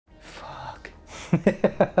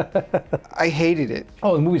I hated it.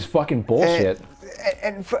 Oh, the movie's fucking bullshit.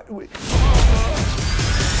 And It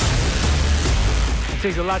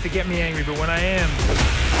takes a lot to get me angry, but when I am,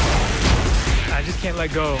 I just can't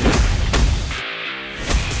let go.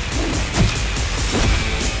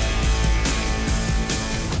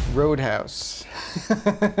 Roadhouse.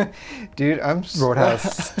 Dude,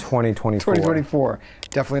 Roadhouse 2024. 2024.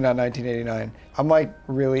 Definitely not 1989. I'm like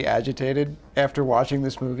really agitated after watching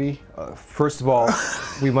this movie. First of all,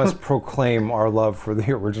 we must proclaim our love for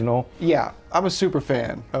the original. Yeah, I'm a super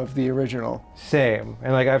fan of the original. Same.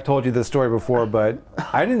 And like I've told you this story before, but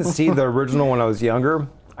I didn't see the original when I was younger.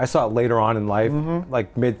 I saw it later on in life,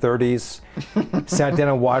 like mid-30s. Sat down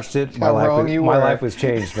and watched it. My life was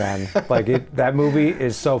changed, man. Like that movie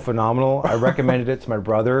is so phenomenal. I recommended it to my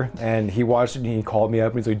brother, and he watched it and he called me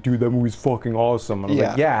up and he's like, "Dude, that movie's fucking awesome." And I was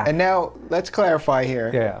like, "Yeah." And now let's clarify here.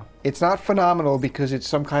 Yeah. It's not phenomenal because it's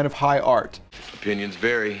some kind of high art. Opinions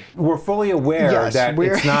vary. We're fully aware that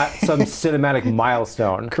it's not some cinematic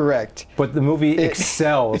milestone. Correct. But the movie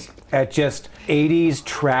excels at just 80s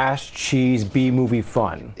trash cheese B-movie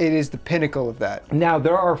fun. It is the pinnacle of that. Now,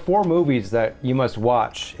 there are 4 movies that you must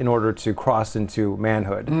watch in order to cross into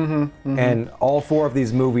manhood. And all 4 of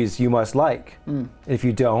these movies you must like. If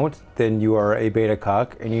you don't, then you are a beta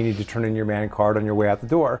cuck and you need to turn in your man card on your way out the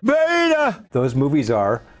door. Beta! Those movies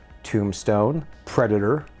are Tombstone,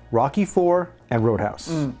 Predator, Rocky IV, and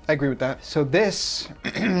Roadhouse. I agree with that. So this,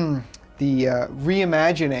 the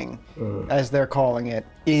reimagining, as they're calling it,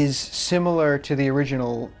 is similar to the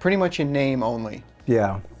original pretty much in name only.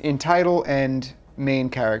 Yeah. In title and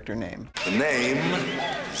main character name. The name,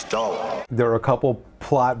 Stone. There are a couple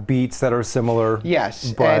plot beats that are similar.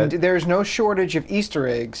 Yes, but and there's no shortage of Easter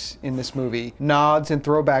eggs in this movie, nods and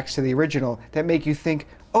throwbacks to the original that make you think,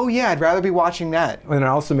 oh yeah, I'd rather be watching that. And it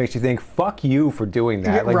also makes you think, fuck you for doing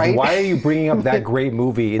that. Like, right? why are you bringing up that great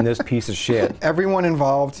movie in this piece of shit? Everyone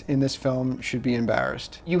involved in this film should be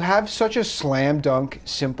embarrassed. You have such a slam dunk,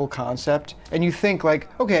 simple concept, and you think like,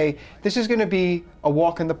 okay, this is gonna be a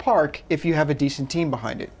walk in the park if you have a decent team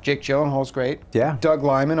behind it. Jake Gyllenhaal's great. Yeah. Doug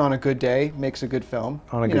Liman on a good day makes a good film.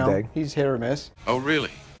 On a good day. He's hit or miss. Oh, really?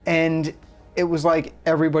 And it was like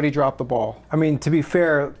everybody dropped the ball. I mean, to be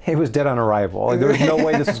fair, it was dead on arrival. Like, there was no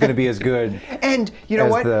way this was going to be as good and you know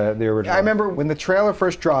as what? the original. I remember when the trailer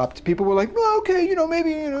first dropped, people were like, well, okay,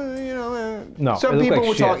 maybe, No, some it looked people like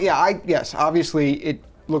would shit. talk. Yeah, yes, obviously it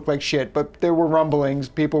looked like shit, but there were rumblings.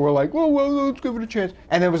 People were like, well, let's give it a chance.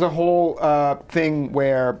 And there was a whole thing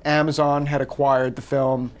where Amazon had acquired the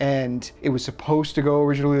film and it was supposed to go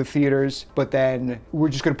originally to theaters, but then we're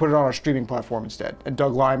just going to put it on our streaming platform instead. And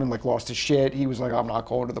Doug Liman like lost his shit. He was like, I'm not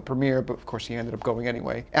going to the premiere, but of course he ended up going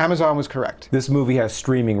anyway. Amazon was correct. This movie has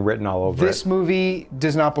streaming written all over This it. movie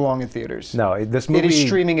does not belong in theaters. No, this movie... It is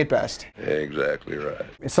streaming at best. Exactly right.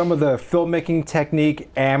 Some of the filmmaking technique,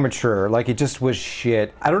 amateur. Like, it just was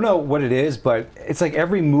shit. I don't know what it is, but it's like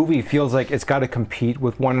every movie feels like it's got to compete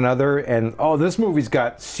with one another, and oh, this movie's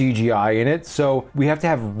got CGI in it, so we have to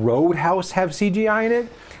have Roadhouse have CGI in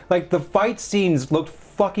it? Like, the fight scenes looked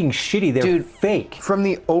fucking shitty. They're fake. From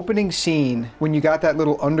the opening scene, when you got that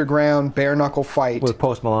little underground bare knuckle fight With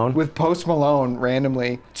Post Malone? with Post Malone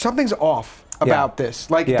randomly, something's off about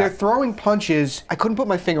this. Like, they're throwing punches. I couldn't put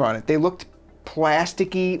my finger on it. They looked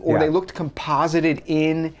plasticky, or they looked composited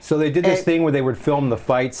in. So they did this thing where they would film the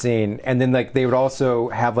fight scene, and then like they would also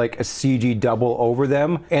have like a CG double over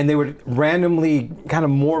them, and they would randomly kind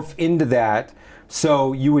of morph into that.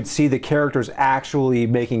 So you would see the characters actually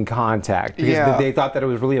making contact because they thought that it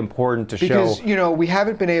was really important to show. Because, we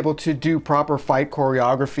haven't been able to do proper fight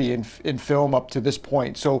choreography in film up to this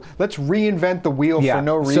point. So let's reinvent the wheel for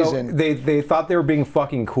no reason. So they thought they were being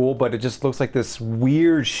fucking cool, but it just looks like this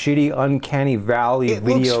weird, shitty, uncanny valley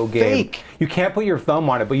video game. Fake. You can't put your thumb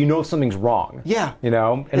on it, but you know something's wrong. Yeah.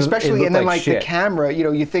 And especially, and then like shit. the camera,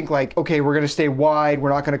 you think like, okay, we're going to stay wide, we're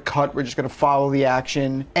not going to cut, we're just going to follow the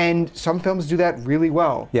action. And some films do that really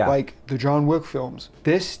well. Yeah. Like the John Wick films.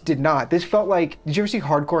 This did not. This felt like, did you ever see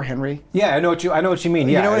Hardcore Henry? Yeah, I know what you mean.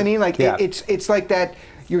 Yeah. You know what I mean? Like it's like that.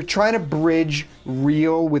 You're trying to bridge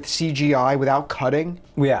real with CGI without cutting.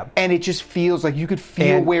 Yeah. And it just feels like you could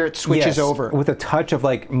feel where it switches over. With a touch of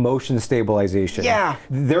like motion stabilization. Yeah.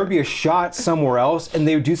 There would be a shot somewhere else and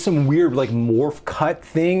they would do some weird like morph cut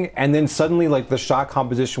thing, and then suddenly like the shot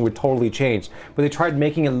composition would totally change. But they tried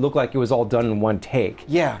making it look like it was all done in one take.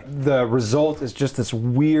 Yeah. The result is just this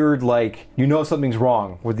weird, like, something's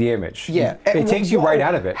wrong with the image. Yeah. It takes you right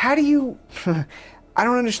out of it. How do you... I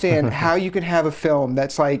don't understand how you can have a film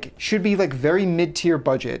that's like, should be like very mid-tier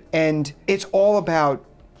budget, and it's all about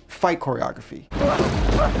fight choreography.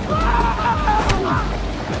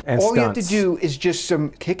 And All stunts. you have to do is just some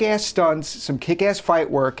kick-ass stunts, some kick-ass fight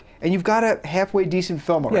work, and you've got a halfway decent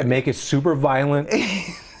film already. Yeah, make it super violent.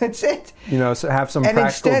 That's it. You know, so have some And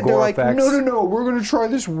practical instead, they're gore like, effects. no, we're going to try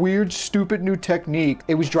this weird, stupid new technique.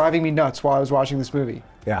 It was driving me nuts while I was watching this movie.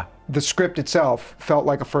 Yeah. The script itself felt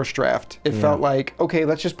like a first draft. It felt like, okay,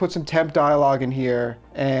 let's just put some temp dialogue in here,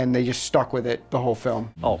 and they just stuck with it the whole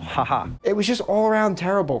film. Oh, haha. It was just all around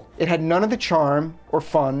terrible. It had none of the charm or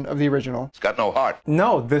fun of the original. It's got no heart.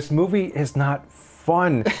 No, this movie is not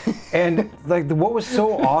fun. And like what was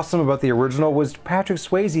so awesome about the original was Patrick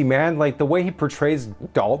Swayze, man. Like the way he portrays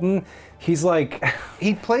Dalton, he's like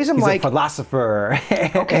He plays him he's like a philosopher.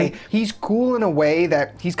 okay, he's cool in a way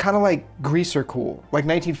that he's kind of like Greaser cool, like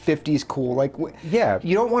 1950s cool. Like Yeah.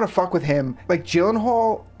 you don't want to fuck with him. Like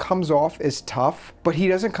Gyllenhaal comes off as tough, but he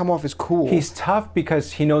doesn't come off as cool. He's tough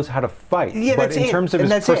because he knows how to fight. Yeah, but that's in it. terms of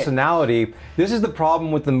And his that's it. personality, this is the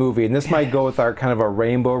problem with the movie, and this might go with our kind of our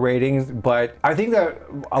rainbow ratings. But I think that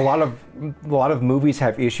a lot of movies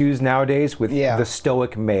have issues nowadays with the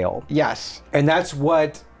stoic male. Yes. And that's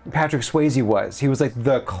what Patrick Swayze was. He was like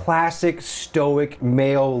the classic stoic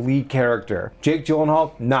male lead character. Jake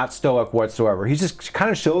Gyllenhaal, not stoic whatsoever. He just kind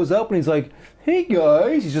of shows up and he's like, hey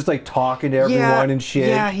guys. He's just like talking to everyone and shit.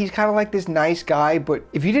 Yeah, he's kind of like this nice guy, but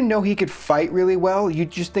if you didn't know he could fight really well,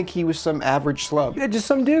 you'd just think he was some average slub. Yeah, just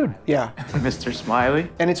some dude. Yeah. Mr. Smiley?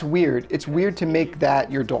 And it's weird. It's weird to make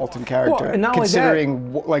that your Dalton character, Well, and not only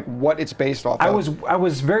considering like what it's based off of. I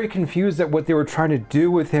was very confused at what they were trying to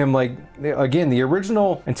do with him. Like, again, the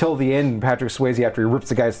original, until the end, Patrick Swayze, after he rips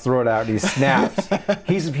the guy's throat out and he snaps,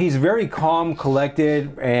 he's very calm,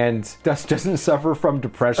 collected, and doesn't suffer from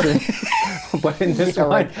depression. But in this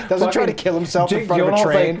one, doesn't try to kill himself Jake in front of a Gyllenhaal's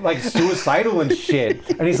train. like suicidal and shit,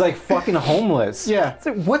 and he's like fucking homeless. Yeah. It's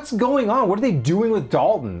like, what's going on? What are they doing with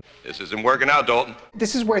Dalton? This isn't working out, Dalton.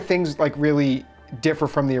 This is where things like really differ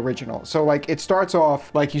from the original. So like it starts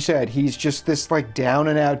off, like you said, he's just this like down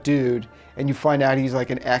and out dude, and you find out he's like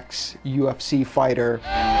an ex-UFC fighter.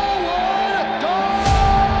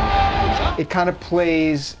 It kind of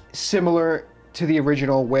plays similar to the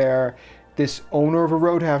original where this owner of a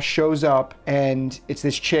roadhouse shows up and it's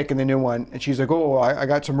this chick in the new one, and she's like, oh, I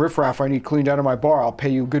got some riffraff I need cleaned out of my bar. I'll pay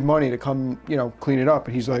you good money to come, you know, clean it up.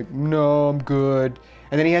 And he's like, no, I'm good.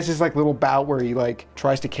 And then he has this like little bout where he like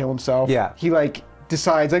tries to kill himself. Yeah. He like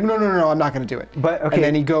decides like, no, I'm not gonna do it. But, okay. And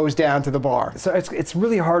then he goes down to the bar. So it's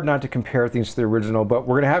really hard not to compare things to the original, but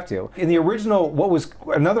we're gonna have to. In the original, what was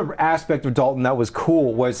another aspect of Dalton that was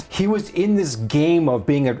cool was he was in this game of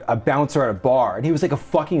being a bouncer at a bar, and he was like a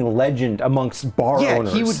fucking legend amongst bar owners.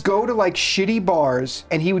 Yeah, he would go to like shitty bars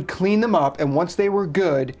and he would clean them up, and once they were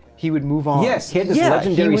good, he would move on. Yes, he had this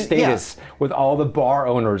legendary status with all the bar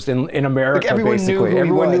owners in America, like everyone basically.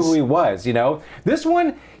 Everyone knew who he was, you know? This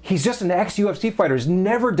one, he's just an ex-UFC fighter. He's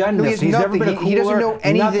never done this. He's never been a cooler. He doesn't know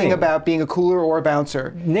anything nothing. about being a cooler or a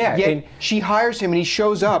bouncer. Yeah. Yet she hires him and he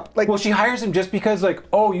shows up. Like, well, she hires him just because, like,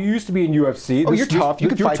 oh, you used to be in UFC. Oh, you're tough. You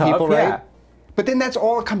can fight people, right? Yeah. But then that's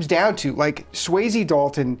all it comes down to. Like, Swayze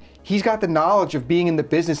Dalton, he's got the knowledge of being in the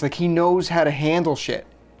business. Like, he knows how to handle shit.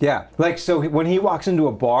 Yeah, like so when he walks into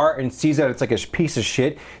a bar and sees that it's like a piece of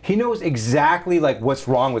shit, he knows exactly like what's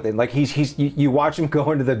wrong with it. Like you watch him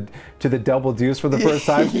go into the double deuce for the first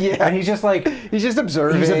time, Yeah. and he's just like he's just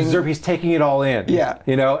observing. He's taking it all in. Yeah,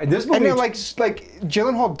 you know. And this movie, and then like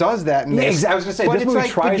Gyllenhaal does that. In this, I was gonna say but this movie like,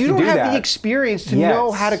 tries but you to don't do have that. the experience to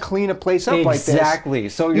know how to clean a place up like this. Exactly.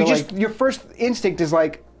 So you're like, your first instinct is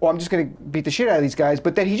like, well, I'm just gonna beat the shit out of these guys.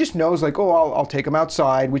 But then he just knows like, oh, I'll take them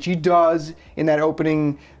outside, which he does in that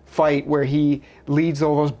opening fight where he leads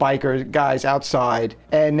all those biker guys outside,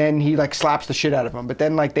 and then he like slaps the shit out of them. But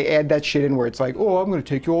then like they add that shit in where it's like, oh, I'm gonna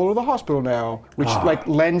take you all to the hospital now, which like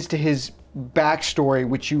lends to his backstory,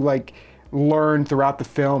 which you like learn throughout the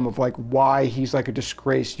film of like why he's like a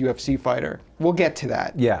disgraced UFC fighter. We'll get to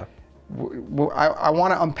that. yeah. I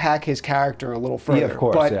want to unpack his character a little further. Yeah, of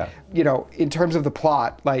course, but, yeah. you know, in terms of the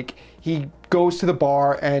plot, like, he goes to the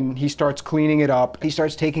bar and he starts cleaning it up. He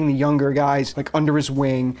starts taking the younger guys, like, under his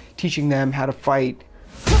wing, teaching them how to fight,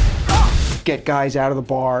 get guys out of the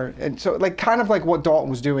bar. And so, like, kind of like what Dalton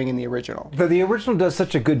was doing in the original. The original does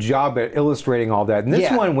such a good job at illustrating all that. And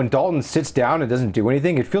this one, when Dalton sits down and doesn't do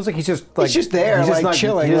anything, it feels like he's just like... He's just there, he's just like,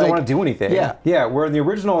 chilling. He doesn't like, want to do anything. Yeah. Yeah, where in the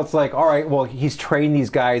original, it's like, all right, well, he's trained these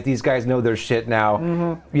guys. These guys know their shit now.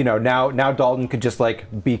 Mm-hmm. You know, now Dalton could just,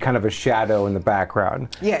 like, be kind of a shadow in the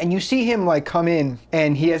background. Yeah, and you see him, like, come in,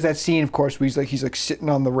 and he has that scene, of course, where he's like sitting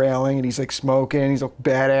on the railing, and he's, like, smoking, and he's, like,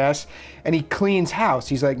 badass. And he cleans house.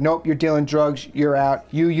 He's like, nope, you're dealing drugs, you're out.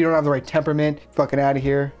 You don't have the right temperament. Fucking out of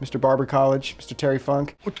here, Mr. Barber College, Mr. Terry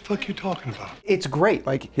Funk. What the fuck are you talking about? It's great.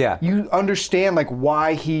 Like, yeah. You understand like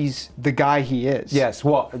why he's the guy he is. Yes.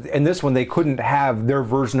 Well, in this one, they couldn't have their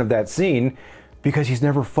version of that scene because he's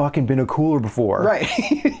never fucking been a cooler before. Right.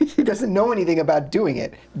 He doesn't know anything about doing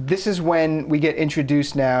it. This is when we get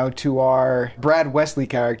introduced now to our Brad Wesley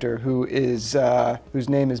character, who is whose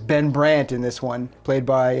name is Ben Brandt in this one, played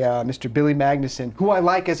by Mr. Billy Magnuson, who I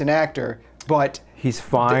like as an actor, but he's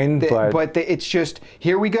fine. But it's just,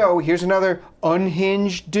 here we go. Here's another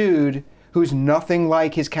unhinged dude who's nothing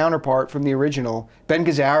like his counterpart from the original. Ben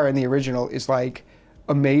Gazzara in the original is like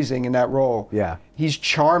amazing in that role. Yeah. He's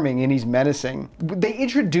charming and he's menacing. They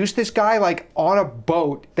introduced this guy like on a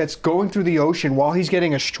boat that's going through the ocean while he's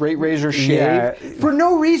getting a straight razor shave for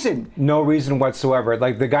no reason. No reason whatsoever.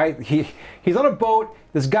 Like the guy, he's on a boat.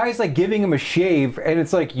 This guy's like giving him a shave, and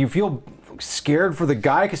it's like you feel scared for the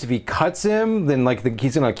guy because if he cuts him, then like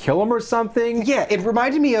he's gonna kill him or something. Yeah, it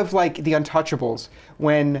reminded me of like The Untouchables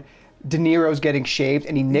when De Niro's getting shaved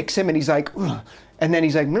and he nicks him and he's like, ugh. And then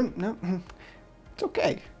he's like, no. It's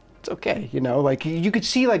okay. It's okay. You know, like you could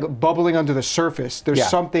see like bubbling under the surface. There's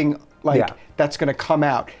something like that's going to come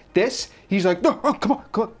out. This, he's like, no, oh, come on.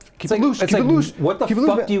 Keep it loose. Keep it loose. What the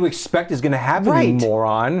fuck do you expect is going to happen, you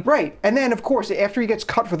moron? Right. And then, of course, after he gets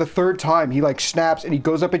cut for the third time, he like snaps and he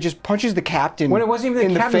goes up and just punches the captain. When it wasn't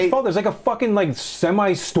even the captain's fault. There's like a fucking like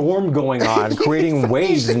semi-storm going on, creating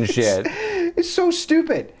waves and shit. It's so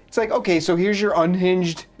stupid. It's like, okay, so here's your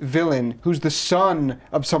unhinged villain who's the son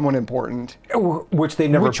of someone important. Which they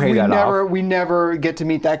never pay that off. We never get to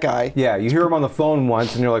meet that guy. Yeah, you hear him on the phone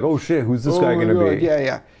once and you're like, oh shit, who's this guy going to be?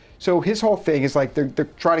 Yeah. So his whole thing is like they're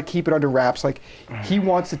trying to keep it under wraps. Like he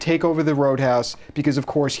wants to take over the Roadhouse because of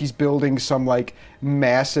course he's building some like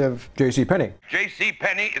massive JCPenney.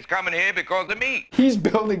 JCPenney is coming here because of me. He's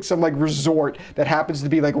building some like resort that happens to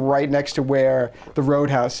be like right next to where the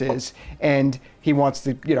Roadhouse is, and he wants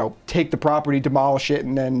to, you know, take the property, demolish it,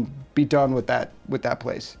 and then be done with that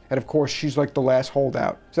place. And of course she's like the last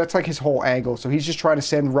holdout. So that's like his whole angle. So he's just trying to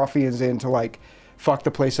send ruffians in to like fuck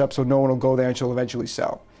the place up so no one will go there and she'll eventually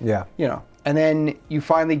sell. Yeah. You know. And then you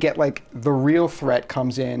finally get like the real threat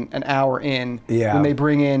comes in an hour in when they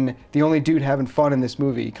bring in the only dude having fun in this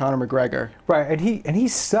movie, Conor McGregor. Right, and he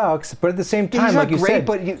sucks, but at the same time, he's like not you great, said,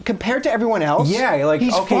 but compared to everyone else, like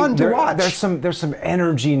he's fun to watch. There's some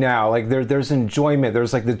energy now. Like there's enjoyment.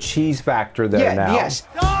 There's like the cheese factor there now. Yes.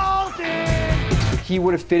 He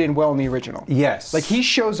would have fit in well in the original. Yes. Like he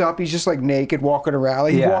shows up, he's just like naked, walking around.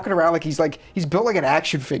 Like, he's walking around like he's built like an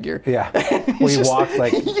action figure. Yeah. Well, he walks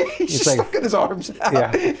like he's just like got his arms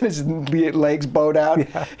out, and his legs bowed out.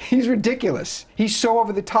 Yeah. He's ridiculous. He's so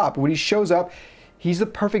over the top. When he shows up, he's the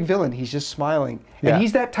perfect villain. He's just smiling. And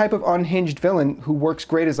he's that type of unhinged villain who works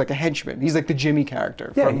great as like a henchman. He's like the Jimmy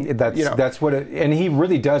character. Yeah, that's what it, and he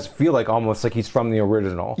really does feel like almost like he's from the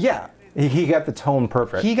original. Yeah. He got the tone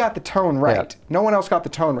perfect. He got the tone right. Yeah. No one else got the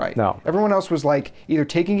tone right. No. Everyone else was like either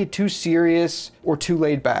taking it too serious or too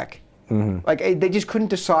laid back. Mm-hmm. Like they just couldn't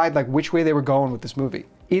decide like which way they were going with this movie.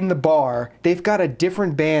 In the bar, they've got a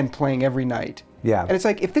different band playing every night. Yeah. And it's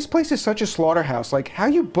like, if this place is such a slaughterhouse, like, how are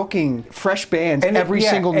you booking fresh bands every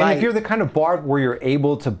single night? And if you're the kind of bar where you're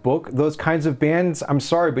able to book those kinds of bands, I'm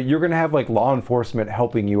sorry, but you're going to have, like, law enforcement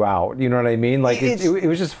helping you out. You know what I mean? Like, it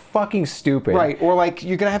was just fucking stupid. Right. Or, like,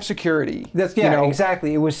 you're going to have security. That's, yeah, you know?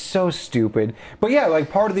 Exactly. It was so stupid. But, yeah, like,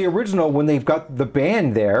 part of the original, when they've got the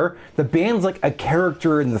band there, the band's, like, a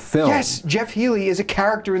character in the film. Yes. Jeff Healey is a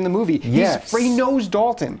character in the movie. Yes. He knows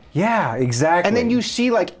Dalton. Yeah, exactly. And then you see,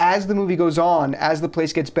 like, as the movie goes on, as the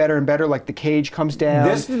place gets better and better, like the cage comes down.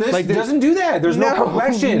 This doesn't do that. There's no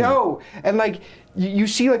progression. No. And like you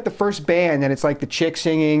see like the first band and it's like the chick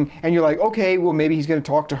singing and you're like, okay, well maybe he's going to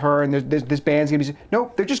talk to her and this band's going to be,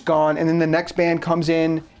 nope, they're just gone. And then the next band comes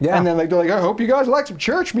in and then like they're like, I hope you guys like some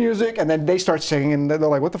church music. And then they start singing and they're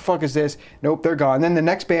like, what the fuck is this? Nope, they're gone. And then the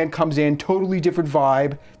next band comes in, totally different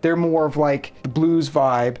vibe. They're more of like the blues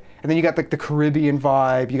vibe. And then you got like the Caribbean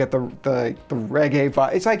vibe, you got the reggae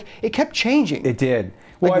vibe. It's like, it kept changing. It did.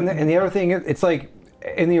 Well, like, and the other thing, it's like,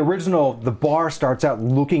 in the original, the bar starts out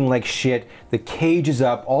looking like shit, the cage is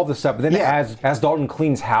up, all this stuff, but then as Dalton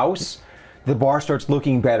cleans house, the bar starts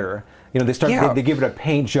looking better. You know, they give it a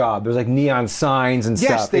paint job. There's like neon signs and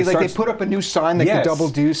stuff. Yes, they put up a new sign, like the double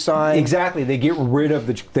do sign. Exactly, they get rid of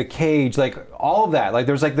the cage, like all of that. Like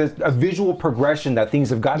there's like a visual progression that things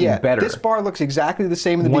have gotten better. This bar looks exactly the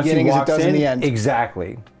same in the beginning as it does in the end.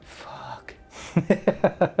 Exactly. Fuck.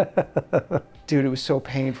 Dude, it was so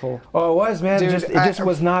painful. Oh, it was, man. Dude, it just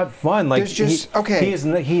was not fun. Like, he's Jake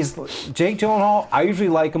Gyllenhaal. I usually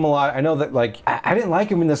like him a lot. I know that, like, I didn't like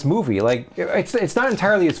him in this movie. Like, it's not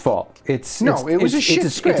entirely his fault. It was a shit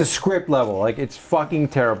script. It's a script level. Like, it's fucking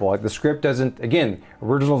terrible. Like, the script doesn't. Again,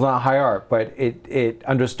 original's not high art, but it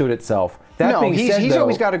understood itself. That being said, he's though,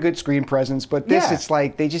 always got a good screen presence, but this, it's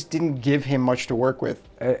like they just didn't give him much to work with.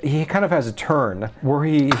 He kind of has a turn where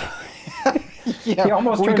he. Yeah, he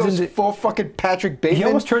almost turns goes into full fucking Patrick Bateman. He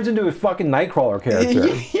almost turns into a fucking Nightcrawler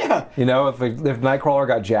character. Yeah. You know, if Nightcrawler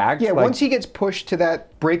got jacked. Yeah, like, once he gets pushed to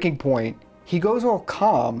that breaking point, he goes all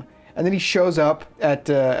calm, and then he shows up at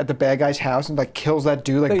the bad guy's house and like kills that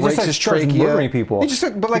dude, like breaks his trachea. Murdering people.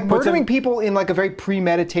 Murdering people in like a very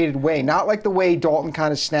premeditated way, not like the way Dalton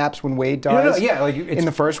kind of snaps when Wade dies. No, yeah, like in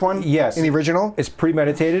the first one. Yes, in the original, it's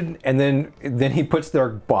premeditated, and then he puts their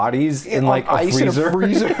bodies in like a freezer.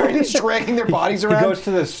 And he's dragging their bodies around. He goes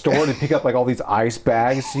to the store to pick up like all these ice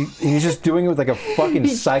bags. He's just doing it with like a fucking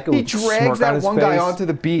psycho. He drags that one guy face. onto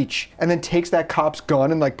the beach and then takes that cop's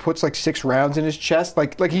gun and like puts like 6 rounds in his chest,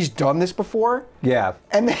 like he's done this before. Yeah.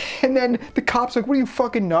 And then the cop's like, "What are you,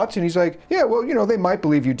 fucking nuts?" And he's like, "Yeah, well, you know, they might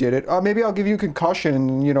believe you did it. Maybe I'll give you a concussion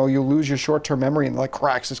and, you know, you'll lose your short-term memory," and like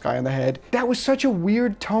cracks this guy in the head. That was such a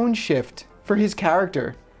weird tone shift for his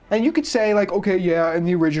character. And you could say like, okay, yeah, in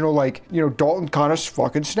the original, like, you know, Dalton kind of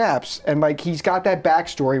fucking snaps. And like, he's got that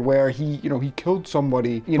backstory where he killed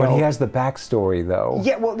somebody, you know. But he has the backstory though.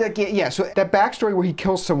 Yeah, well, like, yeah, so that backstory where he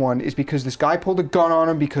kills someone is because this guy pulled a gun on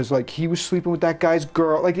him because like he was sleeping with that guy's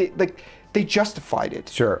girl. Like they justified it.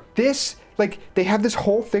 Sure. This, like, they have this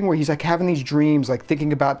whole thing where he's like having these dreams, like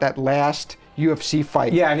thinking about that last UFC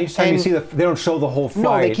fight. Yeah, and each time you see they don't show the whole fight.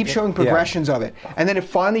 No, they keep showing progressions of it. And then it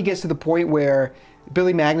finally gets to the point where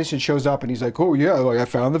Billy Magnuson shows up and he's like, "Oh yeah, like I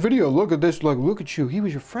found the video. Look at this. Like, look at you. He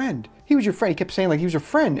was your friend. He was your friend." He kept saying like he was your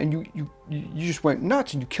friend, and you just went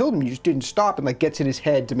nuts and you killed him. You just didn't stop, and like gets in his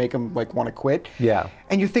head to make him like want to quit. Yeah.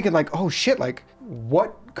 And you're thinking like, oh shit, like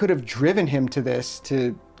what could have driven him to this,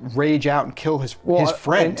 to rage out and kill his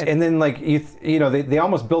friend? And then like you know they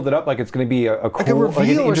almost build it up like it's going to be a cool, like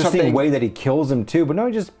an interesting way that he kills him too, but no,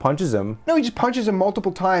 he just punches him. No, he just punches him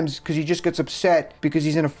multiple times because he just gets upset because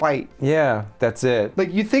he's in a fight. Yeah, that's it.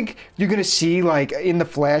 Like, you think you're gonna see like in the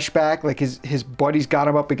flashback, like his buddies got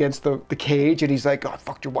him up against the cage and he's like, "Oh, I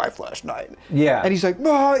fucked your wife last night." Yeah. And he's like,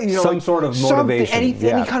 "Oh," you know, some like, sort of motivation.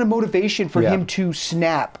 Any kind of motivation for him to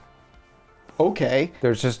snap. Okay.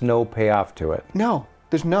 There's just no payoff to it. No,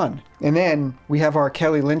 there's none. And then we have our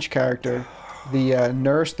Kelly Lynch character, the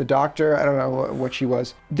nurse, the doctor, I don't know what she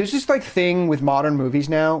was. There's this like thing with modern movies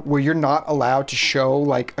now where you're not allowed to show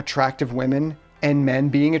like attractive women and men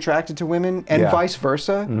being attracted to women and vice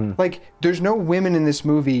versa. Mm-hmm. Like, there's no women in this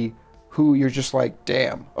movie who you're just like,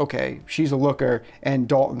 damn, okay, she's a looker, and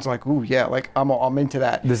Dalton's like, ooh, yeah, like I'm into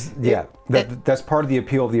that. That's part of the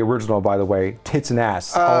appeal of the original, by the way. Tits and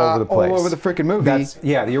ass all over the place. All over the freaking movie.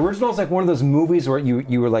 The original is like one of those movies where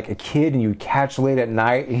you were like a kid and you'd catch late at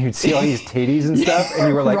night and you'd see all these titties and stuff, and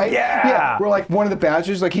you were like, right? Yeah. We're like one of the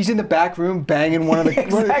bouncers, like he's in the back room banging one of the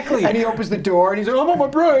exactly, and he opens the door and he's like, I'm on my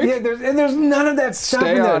break. Yeah, there's none of that stuff.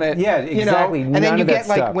 Stay on it. Yeah, exactly. You know? And then you get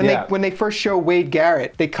like when they first show Wade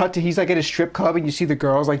Garrett, they cut to he's like at a strip club and you see the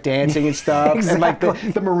girls like dancing and stuff. Exactly. And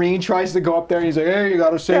like the Marine tries to go up there and he's like, "Hey, you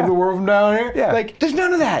gotta save the world from down here." Yeah. Like, there's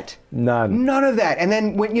none of that. None of that. And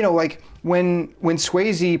then when, you know, like when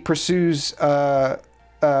Swayze pursues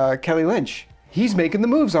Kelly Lynch, he's making the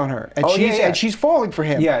moves on her, and she's falling for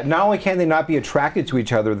him. Yeah. Not only can they not be attracted to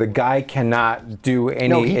each other, the guy cannot do any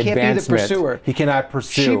No, he advancement. can't be the pursuer. He cannot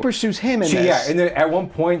pursue. She pursues him in this. Yeah, and then at one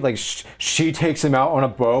point, like she takes him out on a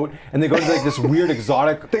boat, and they go to like this weird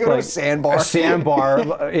exotic. They go to a sandbar. A sandbar,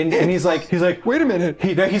 and he's like, wait a minute.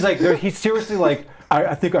 He's seriously like,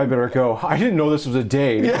 I think I better go. I didn't know this was a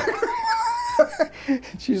date. Yeah.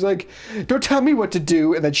 She's like, "Don't tell me what to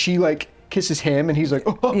do," and then she like kisses him, and he's like,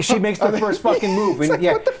 "Oh." She makes the first fucking move, and like,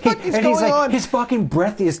 what the fuck is going he's like, on? His fucking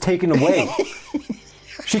breath is taken away.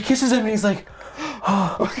 She kisses him, and he's like,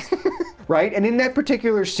 "Oh." Right, and in that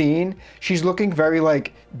particular scene, she's looking very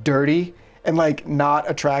like dirty and like not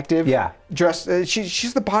attractive. Yeah. Dressed,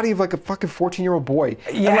 she's the body of like a fucking 14-year-old boy.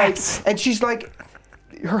 Yes. And she's like,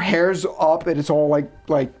 her hair's up and it's all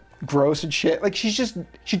like gross and shit. Like she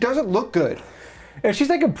doesn't look good. And she's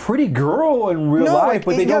like a pretty girl in real life,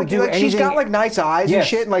 but they don't do anything. She's got like nice eyes and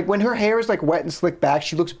shit. And like when her hair is like wet and slicked back,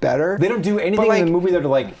 she looks better. They don't do anything in the movie there to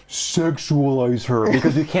like sexualize her,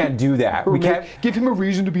 because we can't do that. We can't give him a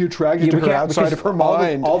reason to be attracted to her outside of her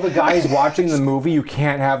mind. All the guys watching the movie, you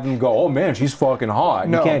can't have them go, "Oh man, she's fucking hot."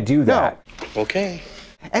 No, you can't do that. No. Okay.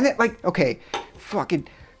 And then like, okay, fucking,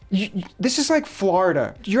 this is like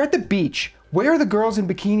Florida. You're at the beach. Where are the girls in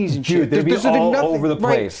bikinis and Dude, shit? they'd be all over the right?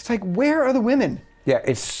 place. It's like, where are the women? Yeah,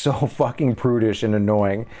 it's so fucking prudish and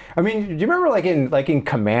annoying. I mean, do you remember like in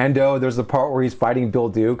Commando, there's the part where he's fighting Bill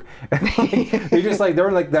Duke, and like, they're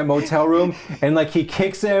in like that motel room, and like he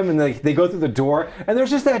kicks him, and like they go through the door, and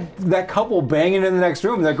there's just that couple banging in the next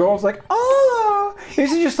room, and that girl's like, oh,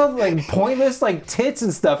 this is just something like pointless like tits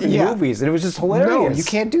and stuff in movies, and it was just hilarious. No, you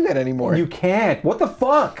can't do that anymore. You can't. What the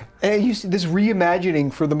fuck? And you see, this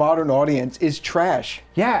reimagining for the modern audience is trash.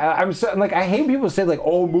 Yeah, I'm so, like, I hate people say like,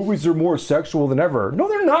 oh, movies are more sexual than ever. No,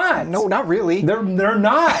 they're not. No, not really. They're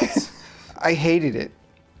not. I hated it.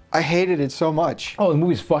 I hated it so much. Oh, the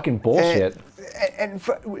movie's fucking bullshit. And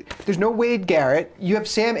there's no Wade Garrett. You have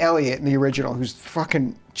Sam Elliott in the original, who's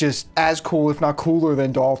fucking just as cool, if not cooler,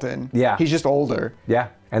 than Dalton. Yeah. He's just older. Yeah,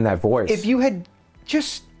 and that voice. If you had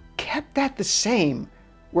just kept that the same,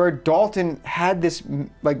 where Dalton had this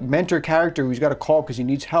like mentor character who's got to call because he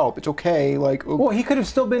needs help. It's okay, like. Well, he could have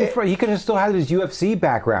still been. He could have still had his UFC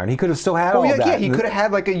background. He could have still had all that. Yeah, he could have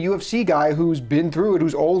had like a UFC guy who's been through it,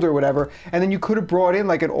 who's older, whatever. And then you could have brought in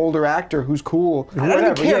like an older actor who's cool. I don't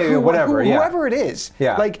even care whoever it is.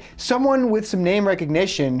 Yeah. Like someone with some name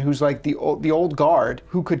recognition who's like the old guard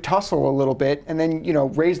who could tussle a little bit and then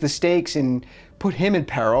raise the stakes and put him in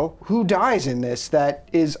peril. Who dies in this that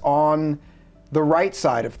is on the right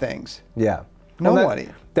side of things? Yeah. Nobody.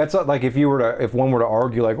 Well, that's like if one were to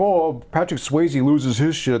argue like, oh, Patrick Swayze loses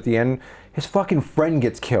his shit at the end, his fucking friend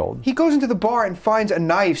gets killed. He goes into the bar and finds a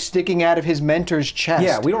knife sticking out of his mentor's chest.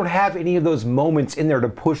 Yeah, we don't have any of those moments in there to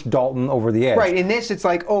push Dalton over the edge. Right, in this it's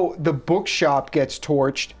like, oh, the bookshop gets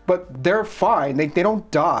torched, but they're fine. They don't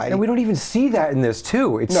die. And we don't even see that in this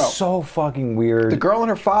too. It's so fucking weird. The girl and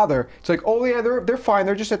her father, it's like, oh yeah, they're fine.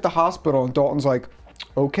 They're just at the hospital. And Dalton's like,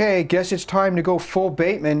 okay, guess it's time to go full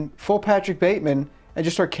Patrick Bateman, and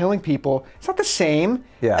just start killing people. It's not the same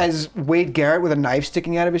as Wade Garrett with a knife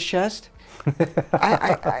sticking out of his chest.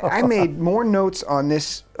 I made more notes on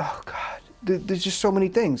this. Oh God, there's just so many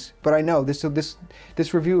things. But I know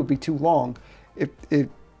this review would be too long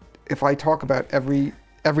if I talk about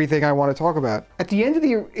everything I want to talk about. At the end of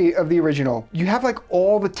the original, you have like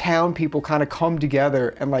all the town people kind of come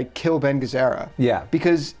together and like kill Ben Gazzara. Yeah.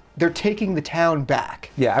 Because they're taking the town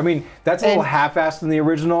back. Yeah, I mean, that's a little half-assed in the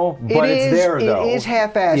original, but it's there though. It is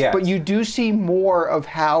half-assed, but you do see more of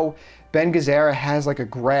how Ben Gazzara has like a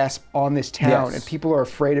grasp on this town and people are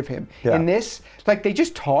afraid of him. Yeah. In this, like they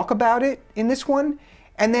just talk about it in this one,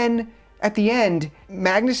 and then at the end,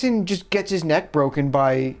 Magnuson just gets his neck broken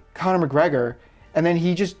by Conor McGregor, and then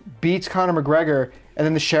he just beats Conor McGregor, and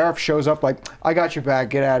then the sheriff shows up like, I got your back,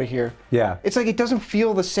 get out of here. Yeah. It's like it doesn't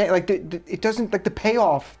feel the same, like it doesn't, like the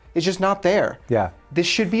payoff is just not there. Yeah. This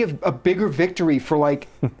should be a bigger victory for like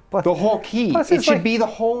the whole key. It should be the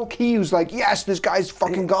whole key who's like, yes, this guy's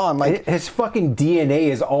fucking gone. Like his fucking DNA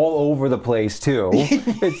is all over the place too.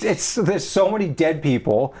 There's so many dead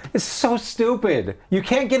people. It's so stupid. You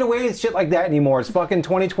can't get away with shit like that anymore. It's fucking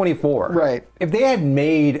 2024. Right. If they had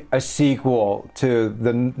made a sequel to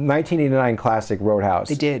the 1989 classic Roadhouse.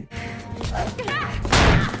 They did.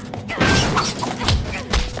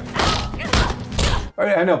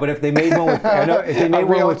 I know, but if they made one with,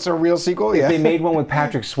 it's a real sequel. If they made one with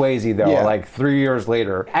Patrick Swayze though, like 3 years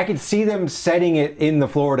later, I could see them setting it in the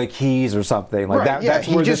Florida Keys or something like that. That's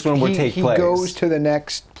where this one would take place. He goes to the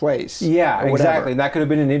next place. Yeah, exactly. And that could have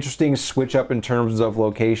been an interesting switch up in terms of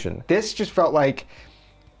location. This just felt like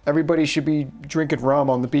everybody should be drinking rum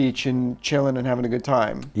on the beach and chilling and having a good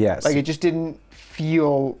time. Yes. Like it just didn't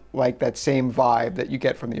feel like that same vibe that you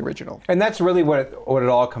get from the original. And that's really what it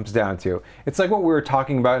all comes down to. It's like what we were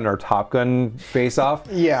talking about in our Top Gun face-off.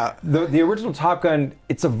 Yeah. The original Top Gun,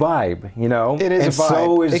 it's a vibe, you know? It is a vibe.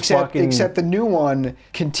 So is except the new one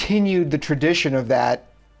continued the tradition of that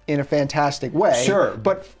in a fantastic way. Sure.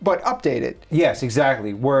 But update it. Yes,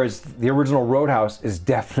 exactly. Whereas the original Roadhouse is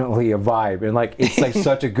definitely a vibe. And like, it's like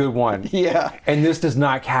such a good one. Yeah. And this does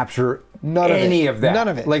not capture any of that. None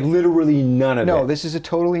of it. Like literally none of it. No, this is a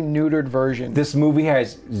totally neutered version. This movie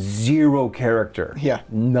has zero character. Yeah.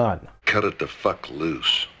 None. Cut it the fuck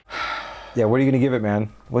loose. Yeah, what are you going to give it, man?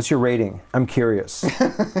 What's your rating? I'm curious.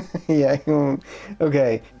 Yeah,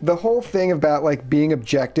 okay. The whole thing about like being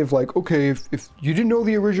objective, like, okay, if you didn't know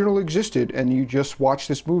the original existed and you just watch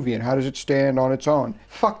this movie and how does it stand on its own?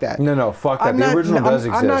 Fuck that. No, fuck that. The original does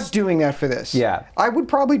exist. I'm not doing that for this. Yeah. I would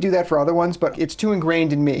probably do that for other ones, but it's too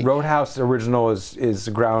ingrained in me. Roadhouse original is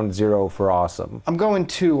ground zero for awesome. I'm going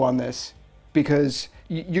 2 on this because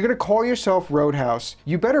you're going to call yourself Roadhouse.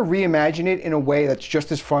 You better reimagine it in a way that's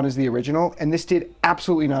just as fun as the original, and this did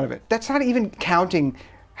absolutely none of it. That's not even counting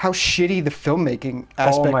how shitty the filmmaking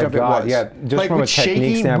aspect of it was. Yeah, just like from with a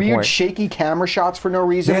technique standpoint. weird shaky camera shots for no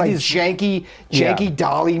reason, like janky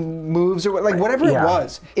dolly moves or like whatever it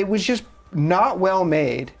was. It was just not well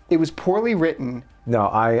made. It was poorly written. No,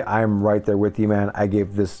 I'm right there with you, man. I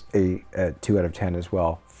gave this a 2 out of 10 as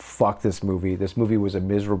well. Fuck this movie. This movie was a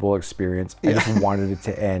miserable experience. I just wanted it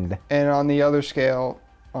to end. And on the other scale,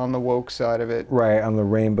 on the woke side of it. Right, on the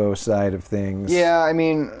rainbow side of things. Yeah, I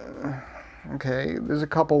mean, okay, there's a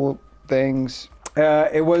couple things.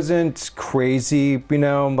 It wasn't crazy, you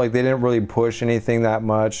know, like they didn't really push anything that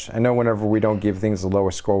much. I know whenever we don't give things a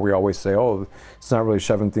lower score, we always say, oh, it's not really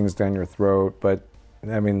shoving things down your throat. But,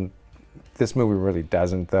 I mean, this movie really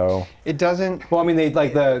doesn't, though. It doesn't. Well, I mean, they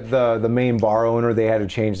like the main bar owner. They had to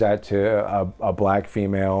change that to a black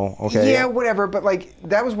female. Okay. Yeah, whatever. But like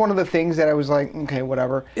that was one of the things that I was like, okay,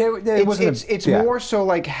 whatever. It's more so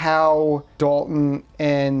like how Dalton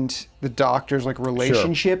and the doctor's like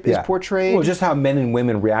relationship is portrayed. Well, just how men and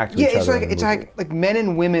women react to each other. Yeah, it's like men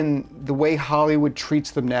and women, the way Hollywood treats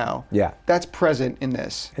them now. Yeah. That's present in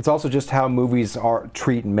this. It's also just how movies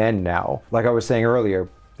treat men now. Like I was saying earlier.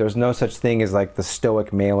 There's no such thing as like the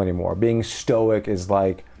stoic male anymore. Being stoic is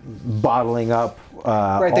like bottling up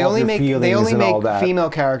right. They all only your make feelings and all that. female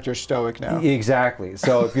characters stoic now. Exactly.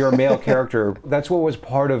 So if you're a male character, that's what was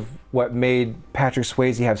part of what made Patrick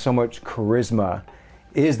Swayze have so much charisma,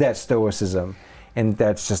 is that stoicism, and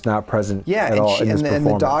that's just not present at all in this performance.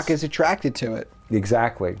 And the doc is attracted to it.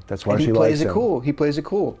 Exactly. That's why and she likes him. He plays it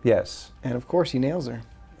cool. Yes. And of course he nails her.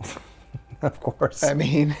 Of course. I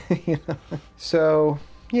mean, you know. So.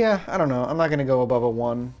 Yeah, I don't know. I'm not going to go above a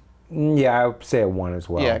 1. Yeah, I would say a 1 as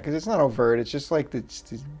well. Yeah, because it's not overt. It's just like the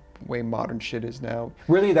way modern shit is now.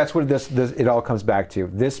 Really, that's what it all comes back to.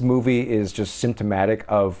 This movie is just symptomatic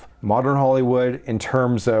of modern Hollywood in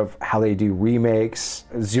terms of how they do remakes,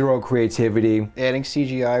 zero creativity. Adding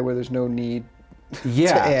CGI where there's no need to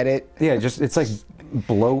add it. Yeah, just it's like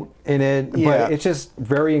bloat in it. Yeah. But it's just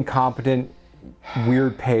very incompetent,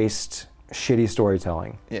 weird-paced, shitty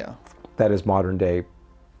storytelling. Yeah. That is modern day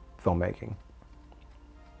filmmaking.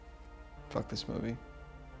 Fuck this movie.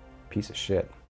 Piece of shit.